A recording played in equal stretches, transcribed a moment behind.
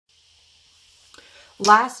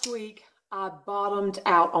Last week, I bottomed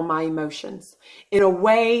out on my emotions in a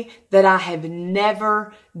way that I have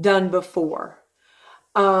never done before.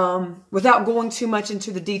 Without going too much into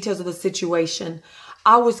the details of the situation,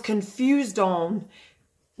 I was confused on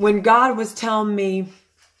when God was telling me,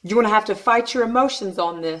 you're going to have to fight your emotions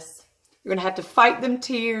on this. You're going to have to fight them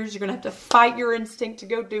tears. You're going to have to fight your instinct to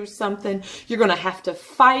go do something. You're going to have to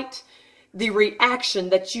fight the reaction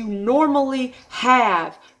that you normally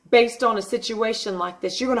have based on a situation like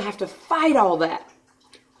this. You're going to have to fight all that,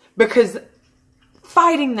 because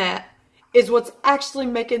fighting that is what's actually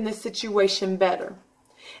making this situation better.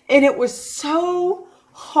 And it was so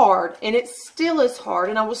hard, and it still is hard,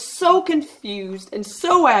 and I was so confused and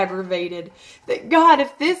so aggravated that, God,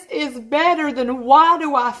 if this is better, then why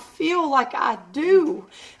do I feel like I do?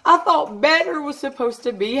 I thought better was supposed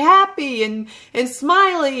to be happy and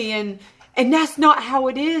smiley, and that's not how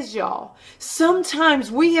it is, y'all.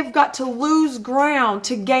 Sometimes we have got to lose ground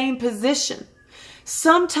to gain position.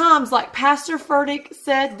 Sometimes, like Pastor Furtick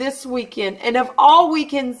said this weekend, and of all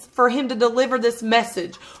weekends for him to deliver this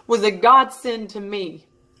message was a godsend to me,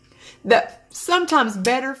 that sometimes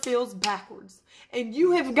better feels backwards. And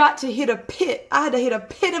you have got to hit a pit. I had to hit a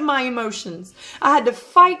pit of my emotions. I had to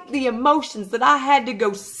fight the emotions that I had to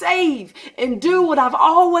go save and do what I've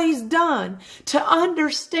always done. To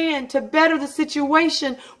understand, to better the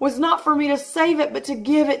situation was not for me to save it, but to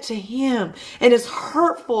give it to Him. And as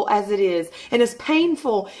hurtful as it is, and as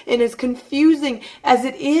painful and as confusing as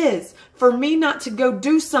it is, for me not to go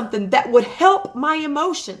do something that would help my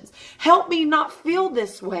emotions, help me not feel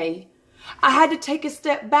this way, I had to take a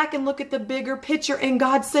step back and look at the bigger picture. And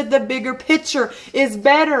God said the bigger picture is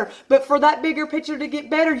better. But for that bigger picture to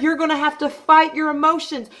get better, you're going to have to fight your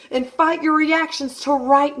emotions and fight your reactions to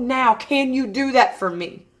right now. Can you do that for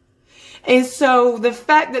me? And so the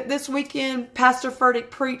fact that this weekend Pastor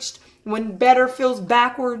Furtick preached when better feels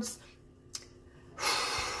backwards,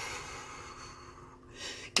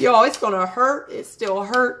 y'all, it's going to hurt. It still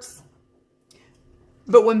hurts.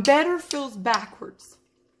 But when better feels backwards,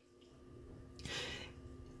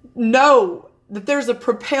 know that there's a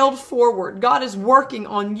propelled forward. God is working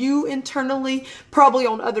on you internally, probably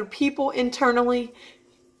on other people internally.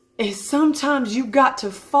 And sometimes you got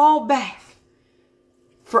to fall back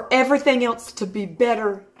for everything else to be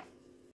better